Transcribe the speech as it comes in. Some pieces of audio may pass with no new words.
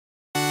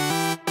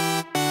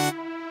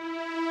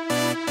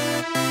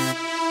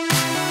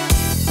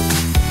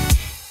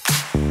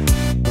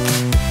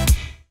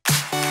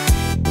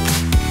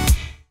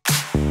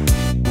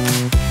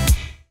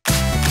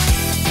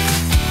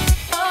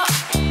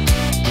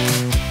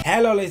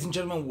Hello ladies and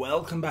gentlemen,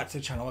 welcome back to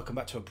the channel, welcome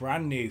back to a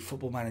brand new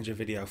Football Manager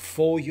video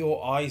for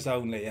your eyes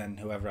only and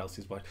whoever else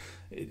is watching.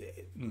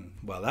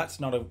 Well, that's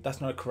not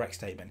a correct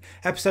statement.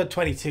 Episode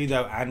 22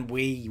 though, and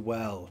we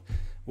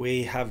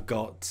have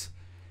got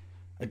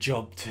a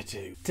job to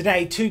do.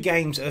 Today, two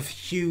games of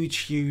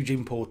huge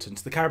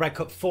importance. The Carabao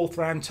Cup 4th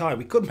round tie.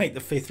 We could make the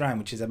 5th round,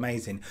 which is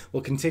amazing.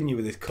 We'll continue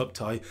with this cup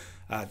tie,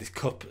 this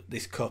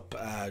cup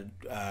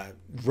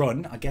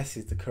run, I guess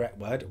is the correct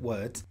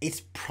word.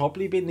 It's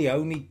probably been the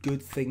only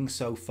good thing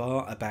so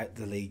far about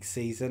the league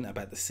season,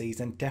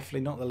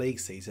 Definitely not the league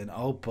season.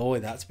 Oh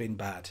boy, that's been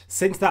bad.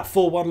 Since that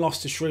 4-1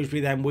 loss to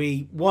Shrewsbury, then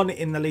we won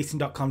in the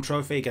Leasing.com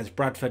trophy against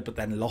Bradford, but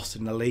then lost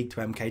in the league to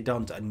MK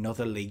Dons.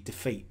 Another league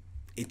defeat.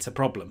 It's a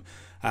problem.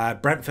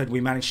 Brentford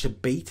we managed to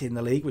beat in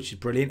the league, which is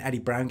brilliant. Eddie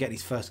Brown getting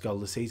his first goal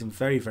of the season,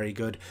 very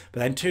good. But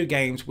then 2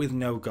 games with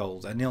no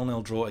goals. A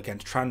 0-0 draw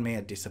against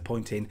Tranmere,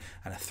 disappointing,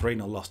 and a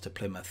 3-0 loss to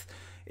Plymouth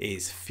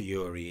is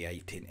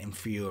infuriating,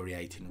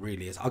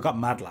 really is. I got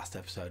mad last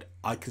episode.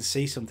 I can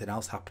see something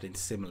else happening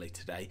similarly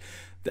today.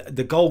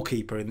 The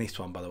goalkeeper in this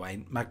one, by the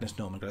way, Magnus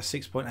Norman, got a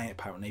 6.8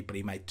 apparently, but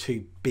he made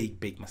 2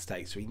 big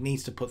mistakes, so he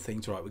needs to put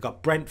things right. We've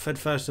got Brentford,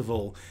 first of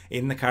all,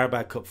 in the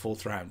Carabao Cup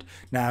 4th round.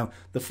 Now,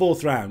 the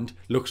 4th round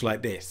looks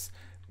like this.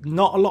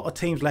 Not a lot of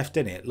teams left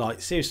in it.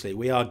 Like, seriously,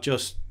 we are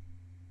just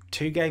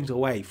 2 games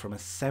away from a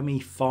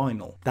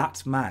semi-final.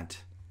 That's mad.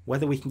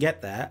 Whether we can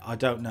get there, I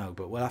don't know,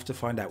 but we'll have to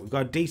find out. We've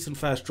got a decent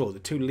first draw, the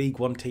 2 League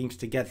One teams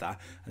together,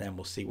 and then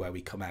we'll see where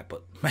we come out.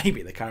 But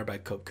maybe the Carabao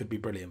Cup could be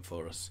brilliant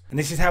for us. And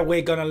this is how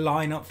we're going to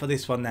line up for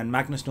this one then.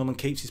 Magnus Norman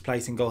keeps his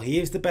place in goal. He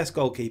is the best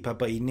goalkeeper,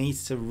 but he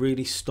needs to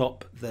really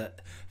stop the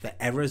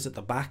errors at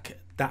the back.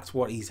 That's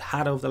what he's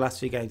had over the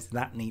last few games.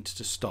 That needs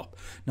to stop.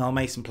 Niall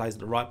Mason plays at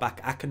the right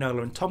back.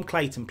 Akinola and Tom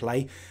Clayton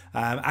play.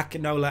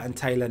 Akinola and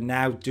Taylor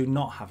now do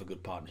not have a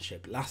good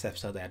partnership. Last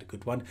episode they had a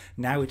good one.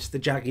 Now it's the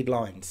jagged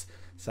lines.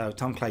 So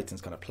Tom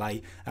Clayton's going to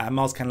play.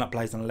 Miles Kenlock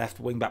plays on the left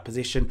wing-back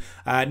position.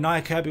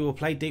 Nia Kirby will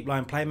play deep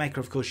line playmaker.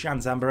 Of course, Jan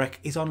Zambarek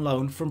is on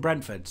loan from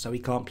Brentford, so he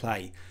can't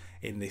play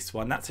in this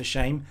one. That's a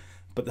shame.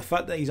 But the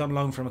fact that he's on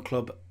loan from a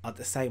club at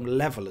the same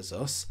level as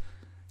us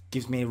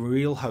gives me a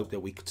real hope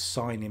that we could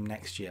sign him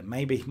next year.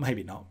 Maybe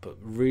not, but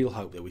real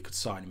hope that we could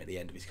sign him at the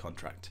end of his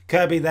contract.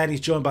 Kirby then is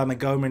joined by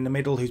Montgomery in the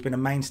middle, who's been a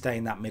mainstay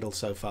in that middle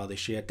so far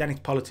this year. Dennis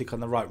Politic on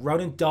the right.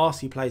 Ronan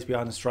Darcy plays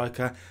behind the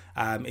striker.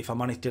 If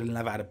I'm honest, Dylan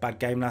Levitt had a bad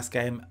game last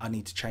game. I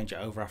need to change it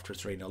over after a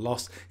 3-0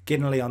 loss.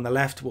 Ginnerly on the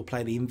left will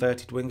play the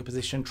inverted winger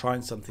position,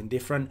 trying something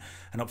different.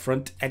 And up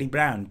front, Eddie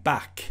Brown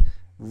back,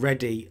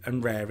 ready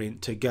and raring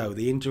to go.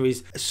 The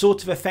injuries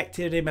sort of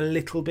affected him a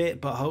little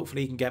bit, but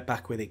hopefully he can get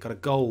back with it. Got a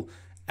goal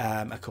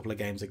a couple of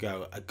games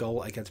ago. A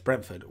goal against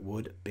Brentford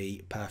would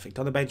be perfect.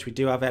 On the bench we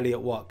do have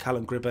Elliot Watt,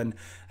 Callum Gribben,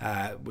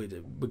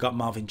 we got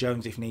Marvin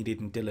Jones if needed,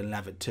 and Dylan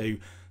Levitt too.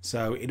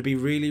 So it'd be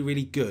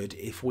really good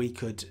if we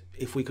could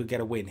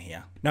get a win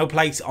here. No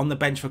place on the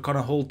bench for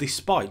Connor Hall,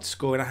 despite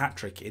scoring a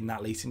hat-trick in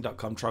that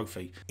Leasing.com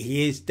trophy.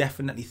 He is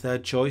definitely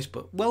 3rd choice,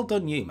 but well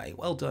done you, mate,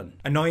 well done.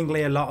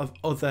 Annoyingly, a lot of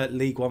other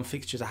League One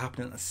fixtures are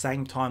happening at the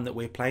same time that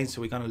we're playing,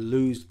 so we're going to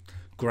lose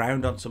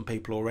ground on some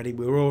people already.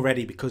 We were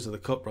already, because of the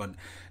cup run,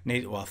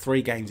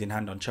 3 games in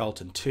hand on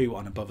Charlton, 2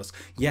 on above us.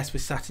 Yes, we're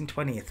sat in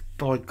 20th.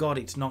 By God,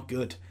 it's not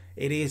good.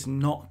 It is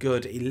not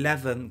good.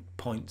 11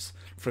 points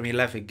from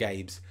 11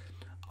 games.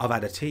 I've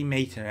had a team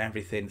meeting and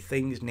everything.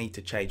 Things need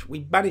to change.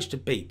 We managed to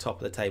beat top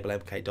of the table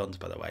MK Dons,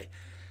 by the way.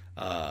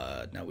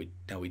 No,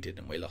 we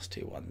didn't. We lost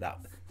 2-1.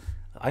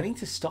 I need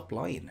to stop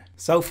lying.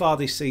 So far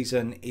this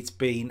season, it's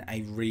been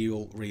a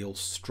real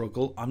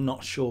struggle. I'm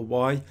not sure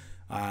why.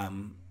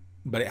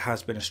 But it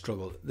has been a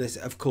struggle. There's,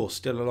 of course,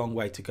 still a long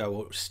way to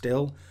go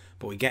still,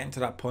 but we're getting to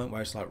that point where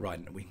it's like,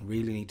 right, we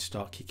really need to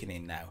start kicking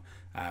in now.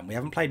 We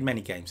haven't played many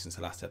games since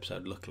the last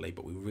episode, luckily,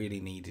 but we really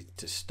needed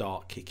to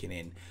start kicking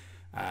in.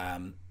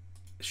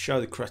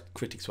 Show the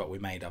critics what we're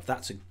made of.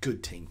 That's a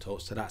good team talk,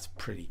 so that's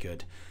pretty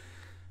good.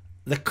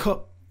 The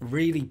Cup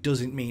really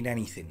doesn't mean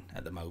anything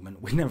at the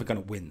moment. We're never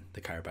going to win the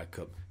Carabao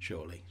Cup,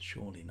 surely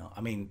not.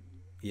 I mean,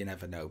 you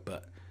never know,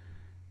 but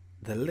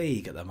the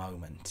league at the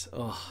moment,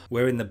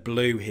 we're in the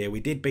blue here. We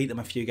did beat them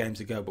a few games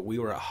ago, but we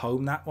were at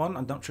home that one.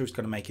 I'm not sure it's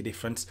going to make a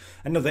difference.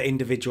 Another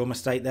individual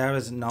mistake there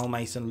as Niall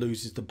Mason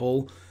loses the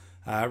ball.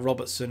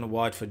 Robertson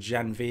wide for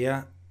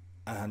Janvier,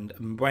 and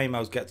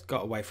Ramos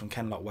got away from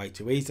Kenlock way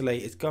too easily.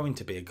 It's going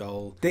to be a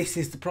goal. This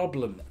is the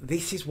problem.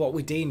 This is what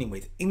we're dealing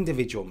with.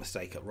 Individual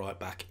mistake at right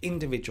back,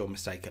 individual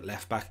mistake at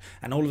left back,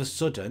 and all of a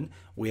sudden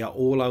we are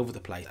all over the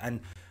place.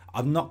 And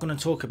I'm not going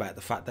to talk about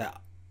the fact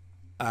that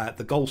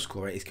the goal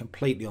scorer is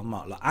completely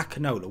unmarked. Like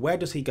Akinola, where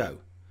does he go?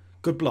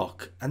 Good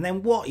block. And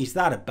then what is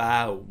that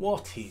about?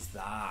 What is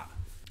that?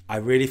 I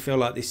really feel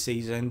like this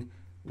season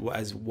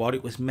was what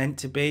it was meant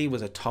to be,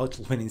 was a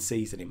title winning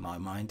season in my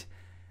mind.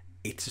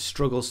 It's a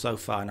struggle so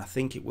far, and I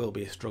think it will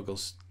be a struggle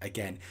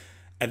again.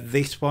 At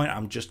this point,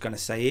 I'm just going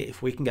to say it.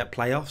 If we can get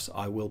playoffs,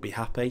 I will be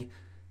happy.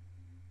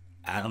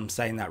 And I'm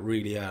saying that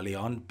really early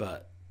on,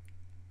 but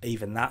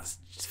even that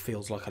just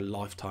feels like a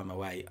lifetime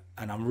away,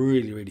 and I'm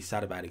really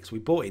sad about it because we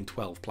brought in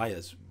 12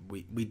 players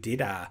we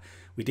did our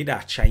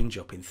change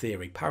up in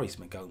theory. Paris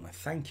Magoma,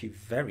 thank you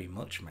very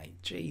much,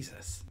 mate.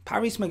 Jesus.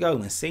 Paris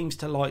Magoma seems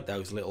to like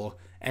those little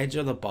edge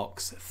of the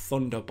box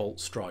thunderbolt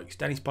strikes.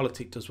 Dennis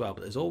Politic does well,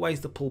 but there's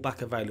always the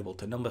pullback available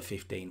to number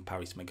 15,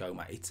 Paris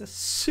Magoma. It's a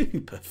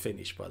super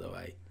finish, by the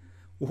way.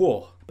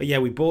 Whoa. But yeah,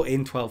 we bought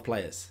in 12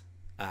 players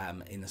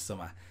in the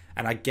summer,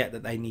 and I get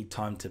that they need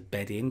time to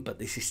bed in, but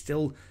this is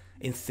still,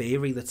 in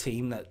theory, the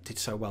team that did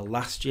so well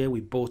last year.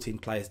 We bought in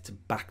players to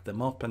back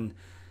them up, and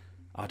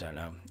I don't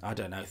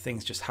know.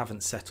 Things just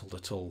haven't settled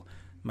at all.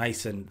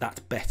 Mason, that's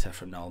better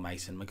from Noel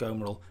Mason.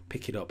 Magoma will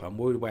pick it up. I'm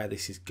worried where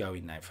this is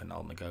going now for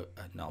Noel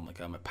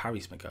Magoma.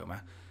 Paris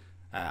Magoma.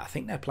 I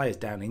think their player's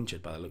down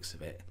injured by the looks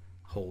of it.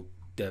 Hull,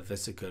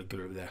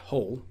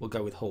 Hull. We'll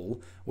go with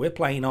Hull. We're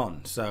playing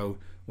on, so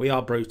we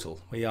are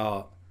brutal. We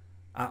are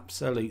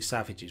absolute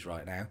savages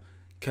right now.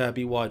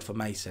 Kirby wide for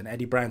Mason.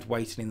 Eddie Brown's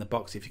waiting in the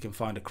box if he can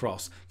find a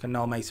cross. Can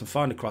Noel Mason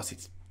find a cross?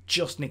 It's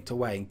just nicked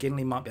away, and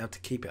Ginley might be able to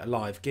keep it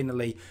alive.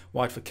 Ginley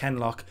wide for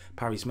Kenlock.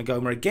 Paris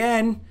Magoma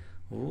again.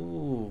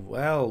 Ooh,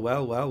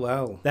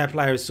 well. Their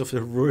player has suffered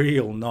a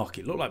real knock.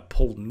 It looked like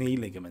pulled knee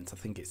ligaments, I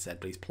think it said,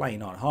 but he's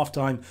playing on.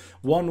 Half-time,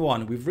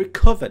 1-1. We've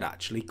recovered,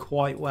 actually,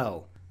 quite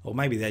well. Or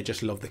maybe they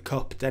just love the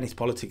cup. Dennis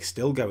Politic's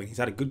still going. He's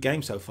had a good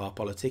game so far,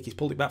 Politic. He's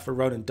pulled it back for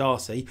Ronan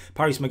Darcy.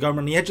 Paris Magoma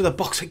on the edge of the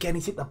box again.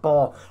 He's hit the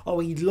bar. Oh,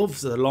 he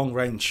loves the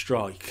long-range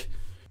strike.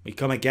 We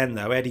come again,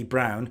 though. Eddie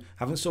Brown.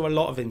 Haven't saw a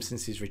lot of him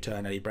since his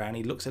return, Eddie Brown.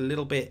 He looks a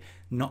little bit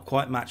not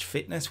quite match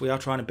fitness. We are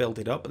trying to build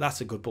it up, but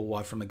that's a good ball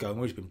wide from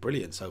Magoma. He's been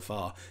brilliant so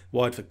far.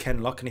 Wide for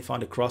Kenlock. Can he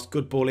find a cross?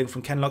 Good ball in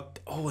from Kenlock.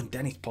 Oh, and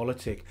Dennis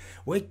Politic.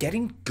 We're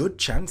getting good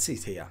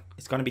chances here.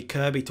 It's going to be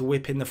Kirby to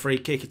whip in the free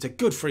kick. It's a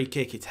good free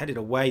kick. It's headed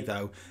away,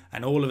 though.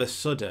 And all of a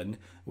sudden,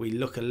 we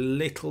look a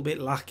little bit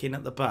lacking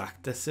at the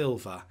back. De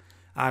Silva.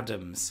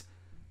 Adams.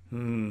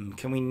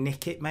 Can we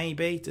nick it,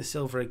 maybe? De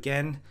Silva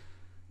again.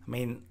 I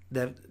mean,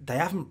 they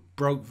haven't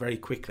broke very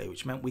quickly,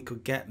 which meant we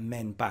could get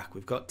men back.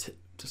 We've got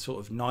to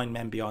sort of 9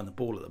 men behind the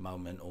ball at the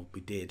moment, or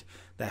we did.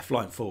 They're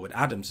flying forward.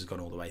 Adams has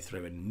gone all the way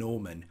through, and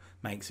Norman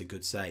makes a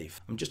good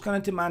save. I'm just going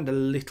to demand a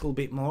little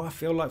bit more. I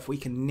feel like if we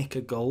can nick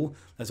a goal,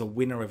 there's a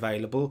winner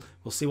available.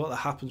 We'll see what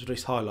happens with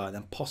this highlight,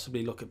 then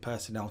possibly look at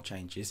personnel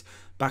changes.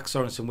 Back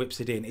Sorensen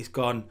whips it in. It's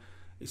gone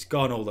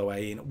all the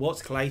way in.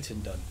 What's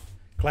Clayton done?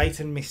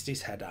 Clayton missed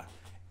his header.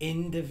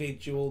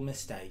 Individual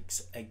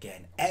mistakes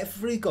again.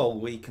 Every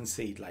goal we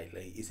concede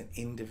lately is an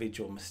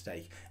individual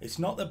mistake. It's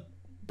not that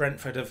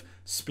Brentford have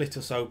split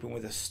us open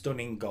with a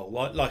stunning goal.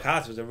 Like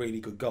ours was a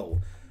really good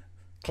goal.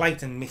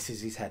 Clayton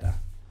misses his header.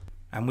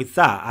 And with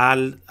that,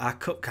 our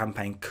cup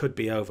campaign could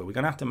be over. We're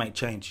going to have to make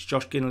changes.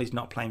 Josh Ginley's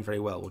not playing very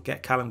well. We'll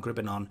get Callum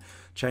Gribben on,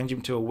 change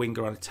him to a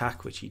winger on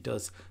attack, which he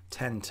does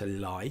tend to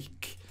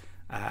like.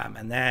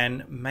 And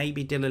then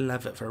maybe Dylan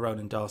Levitt for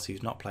Ronan Darcy,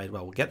 who's not played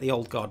well. We'll get the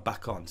old guard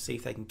back on, see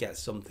if they can get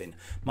something.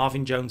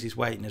 Marvin Jones is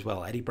waiting as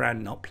well. Eddie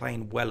Brown not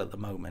playing well at the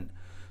moment.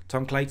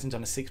 Tom Clayton's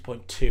on a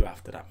 6.2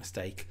 after that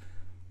mistake.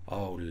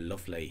 Oh,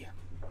 lovely.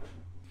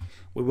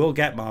 We will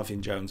get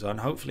Marvin Jones on.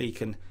 Hopefully he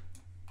can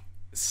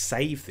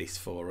save this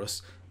for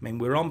us. I mean,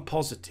 we're on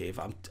positive.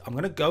 I'm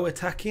going to go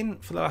attacking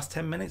for the last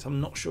 10 minutes. I'm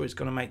not sure it's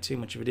going to make too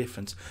much of a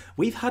difference.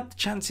 We've had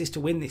chances to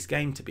win this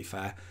game, to be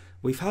fair.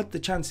 We've had the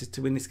chances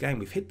to win this game.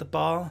 We've hit the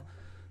bar.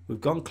 We've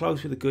gone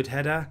close with a good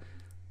header.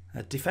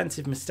 A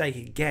defensive mistake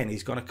again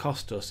is going to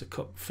cost us a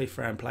cup 5th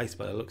round place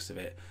by the looks of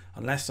it.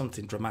 Unless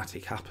something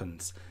dramatic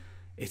happens.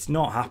 It's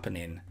not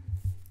happening.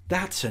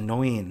 That's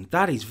annoying.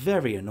 That is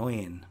very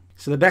annoying.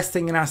 So the best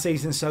thing in our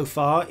season so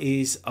far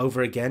is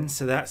over again.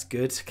 So that's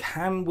good.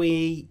 Can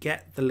we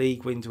get the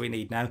league wins we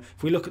need? Now,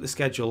 if we look at the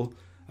schedule,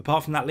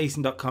 apart from that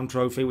leasing.com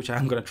trophy, which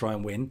I'm going to try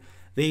and win,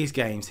 these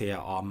games here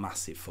are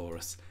massive for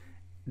us.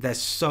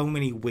 There's so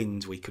many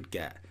wins we could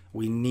get.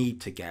 We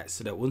need to get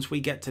so that once we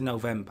get to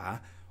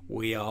November,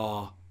 we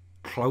are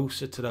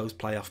closer to those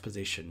playoff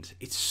positions.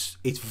 It's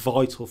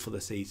vital for the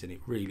season.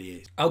 It really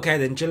is. Okay,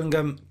 then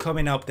Gillingham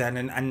coming up then,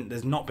 and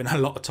there's not been a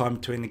lot of time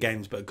between the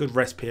games, but a good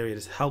rest period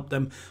has helped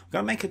them.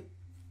 We're going to make a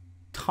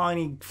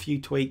tiny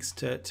few tweaks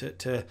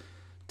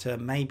to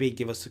maybe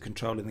give us the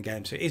control in the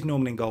game. So it is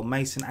Norman in goal.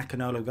 Mason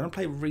Akinola. We're going to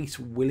play Reece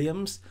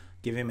Williams.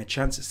 Give him a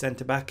chance at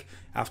centre-back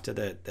after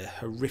the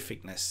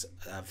horrificness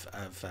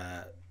of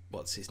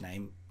what's his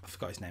name? I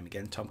forgot his name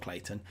again. Tom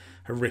Clayton.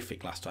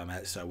 Horrific last time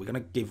out. So we're going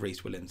to give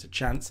Reece Williams a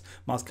chance.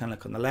 Miles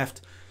Kenlock on the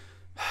left.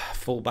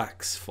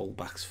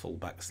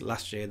 Fullbacks.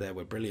 Last year they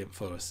were brilliant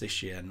for us.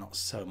 This year, not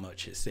so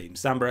much, it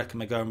seems. Zambarek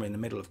and Magoma in the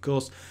middle, of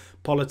course.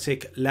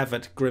 Politic,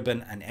 Levitt,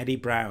 Gribben and Eddie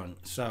Brown.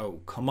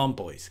 So, come on,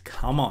 boys.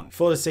 Come on.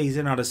 For the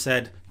season, I'd have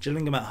said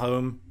Gillingham at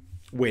home,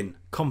 win.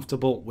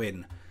 Comfortable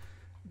win.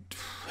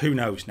 Who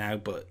knows now,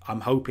 but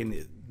I'm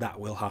hoping that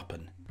will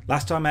happen.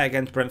 Last time out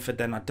against Brentford,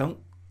 then I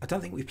don't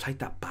think we played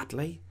that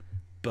badly,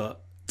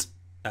 but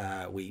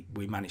we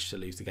managed to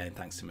lose the game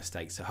thanks to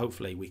mistakes. So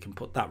hopefully we can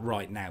put that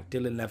right now.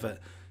 Dylan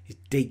Levitt is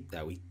deep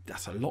though.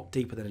 That's a lot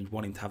deeper than he'd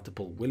want him to have the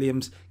ball.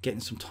 Williams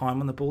getting some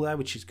time on the ball there,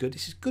 which is good.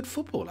 This is good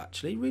football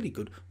actually, really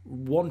good.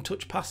 One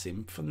touch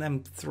passing from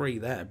them 3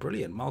 there,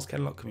 brilliant. Miles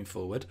Kenlock coming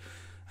forward.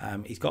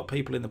 He's got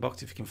people in the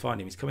box if you can find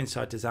him. He's come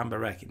inside to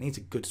Zambarek. It needs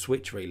a good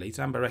switch, really.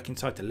 Zambarek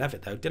inside to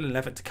Levitt, though. Dylan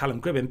Levitt to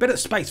Callum Gribben. Bit of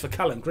space for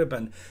Callum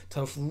Gribben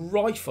to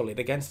rifle it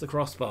against the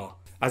crossbar.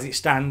 As it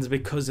stands,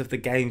 because of the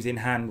games in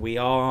hand, we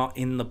are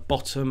in the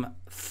bottom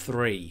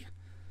 3.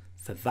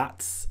 So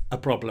that's a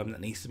problem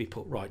that needs to be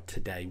put right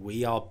today.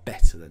 We are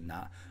better than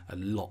that. A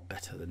lot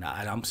better than that.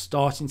 And I'm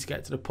starting to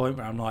get to the point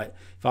where I'm like,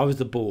 if I was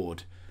the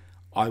board,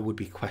 I would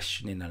be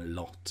questioning a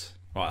lot.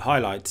 Right,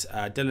 highlights.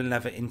 Dylan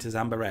Levitt into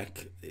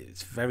Zambarek.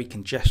 It's very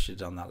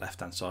congested on that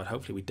left-hand side.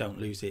 Hopefully we don't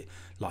lose it.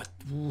 Like,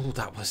 ooh,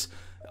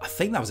 I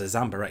think that was a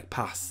Zambarek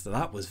pass. So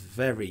that was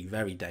very,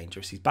 very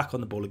dangerous. He's back on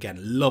the ball again.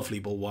 Lovely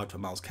ball wide for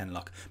Miles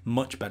Kenlock.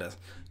 Much better.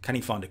 Can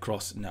he find a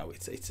cross? No,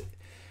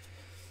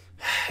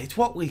 it's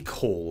what we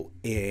call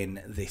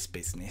in this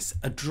business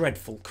a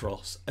dreadful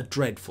cross. A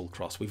dreadful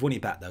cross. We've won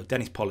it back, though.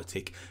 Dennis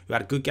Politic, who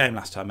had a good game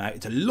last time out.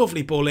 It's a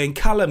lovely ball in.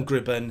 Callum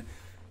Gribben.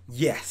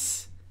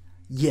 Yes.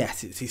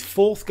 Yes, it's his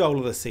 4th goal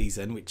of the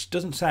season, which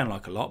doesn't sound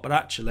like a lot, but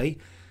actually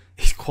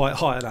he's quite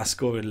high on our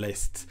scoring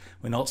list.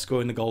 We're not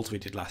scoring the goals we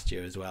did last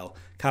year as well.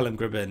 Callum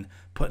Gribben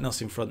putting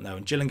us in front, though,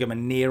 and Gillingham are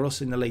near us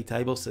in the league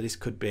table, so this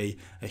could be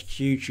a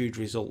huge, huge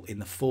result in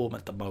the form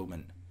at the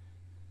moment.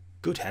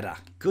 Good header,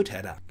 good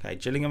header. Okay,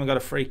 Gillingham have got a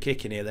free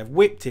kick in here. They've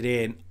whipped it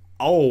in.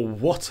 Oh,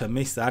 what a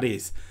miss that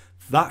is.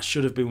 That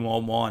should have been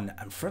 1-1.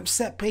 And from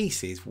set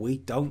pieces, we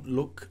don't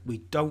look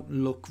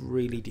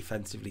really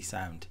defensively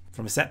sound.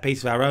 From a set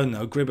piece of our own,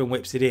 though, Gribben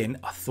whips it in.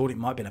 I thought it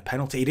might have been a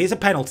penalty. It is a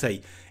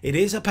penalty. It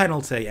is a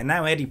penalty. And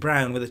now Eddie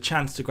Brown with a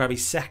chance to grab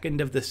his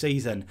 2nd of the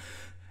season.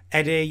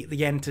 Eddie,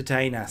 the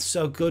entertainer.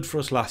 So good for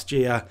us last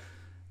year.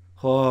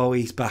 Oh,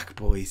 he's back,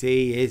 boys.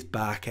 He is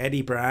back.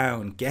 Eddie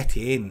Brown, get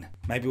in.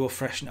 Maybe we'll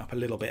freshen up a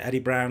little bit. Eddie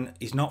Brown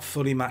is not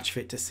fully match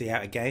fit to see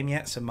out a game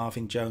yet, so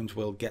Marvin Jones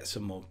will get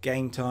some more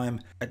game time.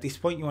 At this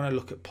point, you want to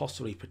look at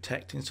possibly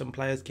protecting some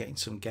players, getting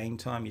some game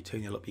time. You're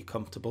 2-0 up, you're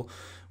comfortable.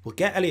 We'll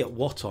get Elliot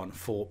Watt on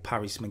for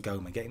Paris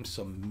Magoma, get him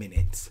some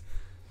minutes.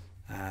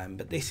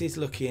 But this is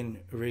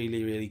looking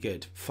really, really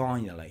good.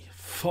 Finally,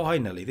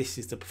 this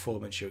is the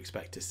performance you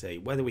expect to see.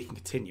 Whether we can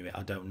continue it,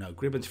 I don't know.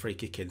 Gribben's free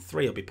kick in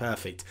 3 will be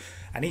perfect.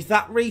 And is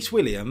that Reece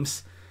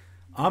Williams?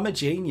 I'm a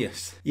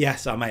genius.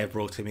 Yes, I may have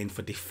brought him in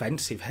for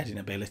defensive heading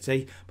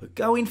ability, but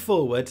going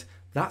forward,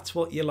 that's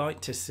what you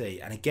like to see.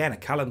 And again, a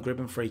Callum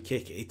Gribben free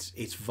kick,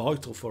 it's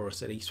vital for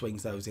us that he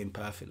swings those in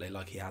perfectly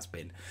like he has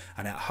been.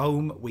 And at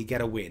home, we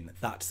get a win.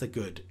 That's the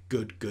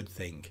good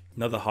thing.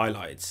 Another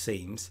highlight, it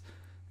seems.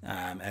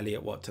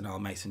 Elliot Watt and Al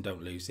Mason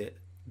don't lose it.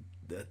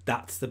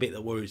 That's the bit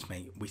that worries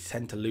me. We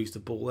tend to lose the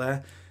ball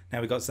there.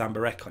 Now we've got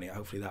Zambarek on it.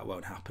 Hopefully that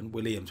won't happen.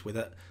 Williams with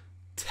it.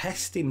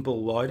 Testing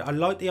ball wide. I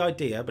like the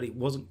idea, but it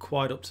wasn't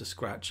quite up to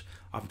scratch.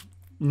 I'm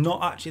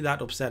not actually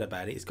that upset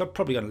about it. It's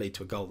probably going to lead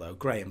to a goal, though.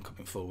 Graham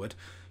coming forward.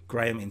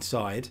 Graham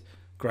inside.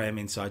 Graham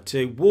inside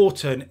too.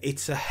 Wharton,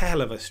 it's a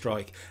hell of a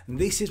strike. And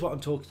this is what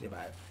I'm talking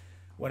about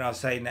when I was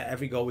saying that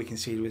every goal we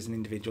conceded was an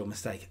individual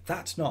mistake.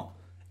 That's not.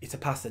 It's a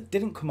pass that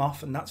didn't come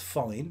off, and that's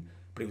fine,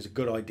 but it was a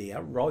good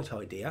idea, right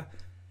idea.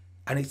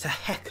 And it's a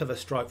heck of a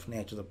strike from the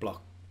edge of the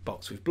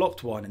box. We've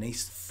blocked one, and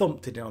he's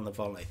thumped it in on the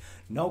volley.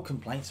 No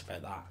complaints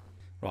about that.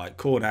 Right,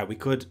 corner. We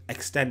could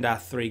extend our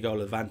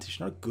 3-goal advantage.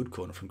 Not a good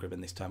corner from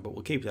Gribben this time, but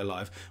we'll keep it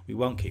alive. We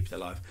won't keep it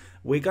alive.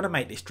 We're going to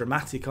make this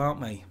dramatic,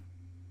 aren't we?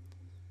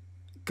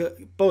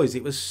 Boys,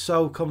 it was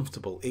so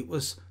comfortable. It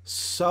was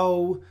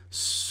so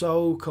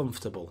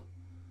comfortable.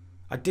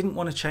 I didn't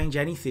want to change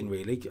anything,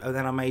 really. And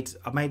then I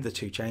made the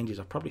 2 changes.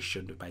 I probably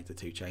shouldn't have made the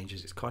 2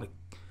 changes. It's kind of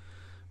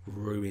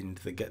ruined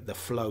the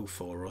flow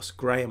for us.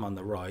 Graham on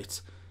the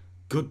right.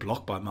 Good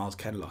block by Miles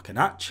Kenlock. And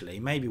actually,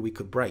 maybe we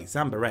could break.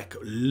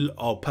 Zambarek.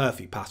 Oh,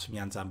 perfect pass from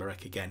Jan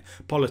Zambarek again.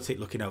 Politic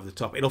looking over the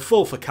top. It'll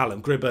fall for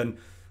Callum Gribben.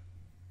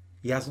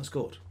 He hasn't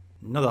scored.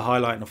 Another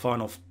highlight in the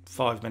final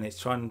 5 minutes.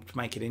 Trying to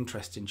make it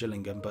interesting,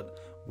 Gillingham. But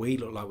we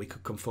look like we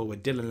could come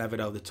forward. Dylan Levitt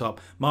over the top.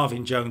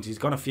 Marvin Jones, he's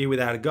gone a few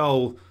without a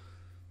goal.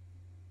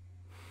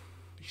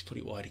 He's put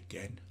it wide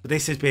again. But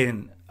this has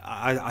been,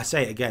 I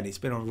say it again, it's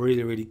been a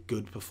really, really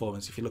good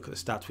performance. If you look at the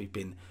stats, we've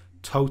been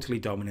totally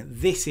dominant.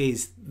 This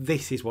is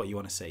what you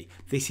want to see.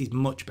 This is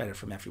much better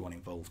from everyone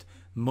involved.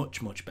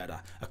 Much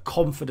better. A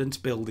confidence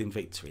building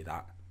victory,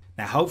 that.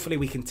 Now, hopefully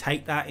we can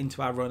take that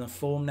into our run of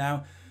form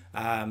now,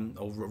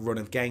 or run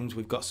of games.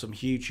 We've got some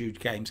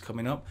huge games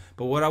coming up.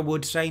 But what I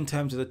would say in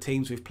terms of the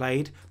teams we've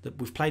played, that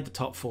we've played the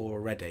top 4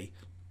 already.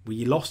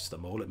 We lost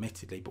them all,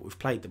 admittedly, but we've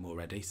played them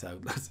already,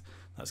 so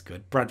that's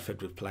good.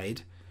 Bradford we've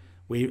played.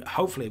 We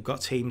hopefully have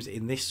got teams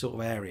in this sort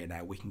of area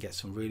now. We can get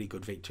some really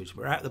good victories.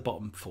 We're out the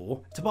bottom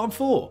 4. It's a bottom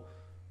 4.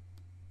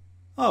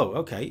 Oh,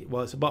 okay.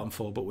 Well, it's a bottom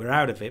 4, but we're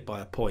out of it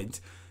by a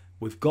point.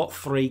 We've got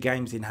 3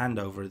 games in hand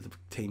over the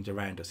teams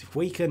around us. If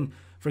we can,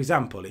 for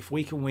example, if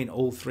we can win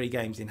all 3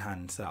 games in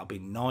hand, so that'll be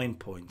 9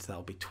 points.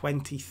 That'll be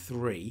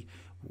 23.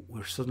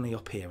 We're suddenly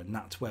up here, and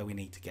that's where we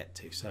need to get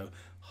to. So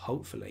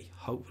hopefully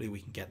we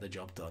can get the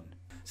job done.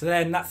 So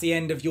then that's the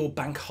end of your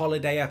bank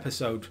holiday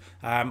episode.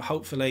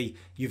 Hopefully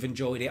you've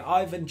enjoyed it.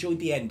 I've enjoyed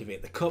the end of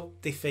it. The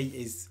cup defeat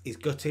is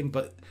gutting,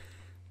 but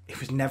it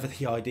was never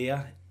the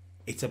idea.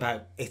 It's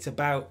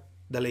about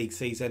the league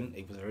season.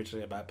 It was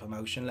originally about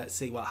promotion. Let's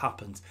see what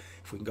happens.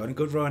 If we can go on a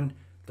good run,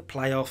 the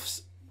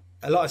playoffs.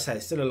 Like I say,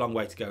 it's still a long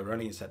way to go. We're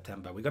only in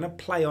September. We're going to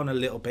play on a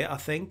little bit, I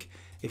think.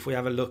 If we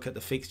have a look at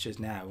the fixtures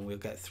now and we'll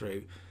get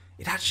through,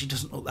 it actually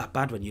doesn't look that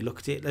bad when you look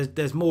at it.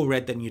 There's more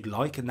red than you'd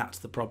like, and that's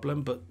the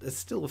problem. But there's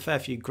still a fair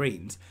few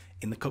greens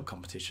in the cup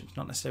competitions,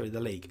 not necessarily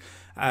the league.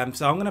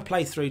 So I'm going to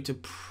play through to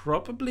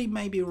probably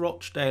maybe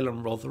Rochdale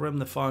and Rotherham,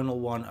 the final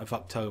one of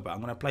October. I'm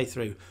going to play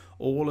through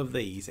all of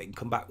these and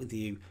come back with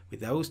you with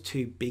those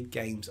two big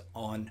games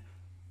on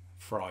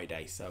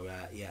Friday. So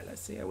yeah,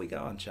 let's see how we go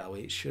on, shall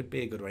we? It should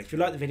be a good one. If you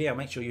like the video,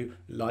 make sure you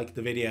like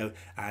the video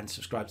and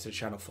subscribe to the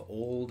channel for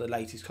all the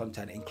latest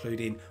content,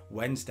 including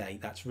Wednesday.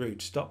 That's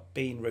rude. Stop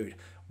being rude.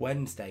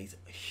 Wednesday's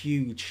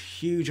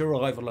huge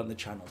arrival on the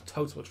channel.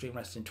 Total Extreme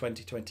Wrestling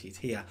 2020 is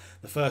here.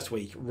 The first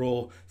week,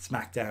 Raw,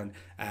 SmackDown,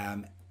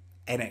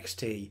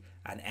 NXT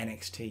and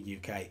NXT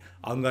UK.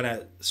 I'm going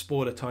to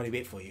spoil a tiny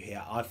bit for you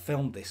here. I've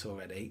filmed this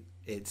already.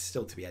 It's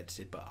still to be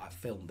edited, but I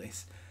filmed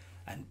this.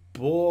 And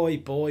boy,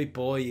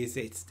 is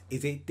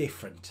it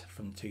different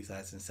from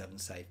 2007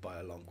 Saved by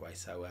a long way.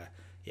 So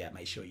yeah,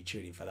 make sure you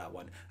tune in for that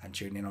one, and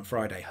tune in on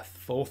Friday at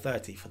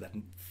 4:30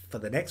 for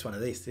the next one of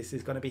this. This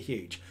is going to be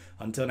huge.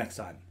 Until next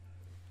time,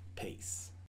 peace.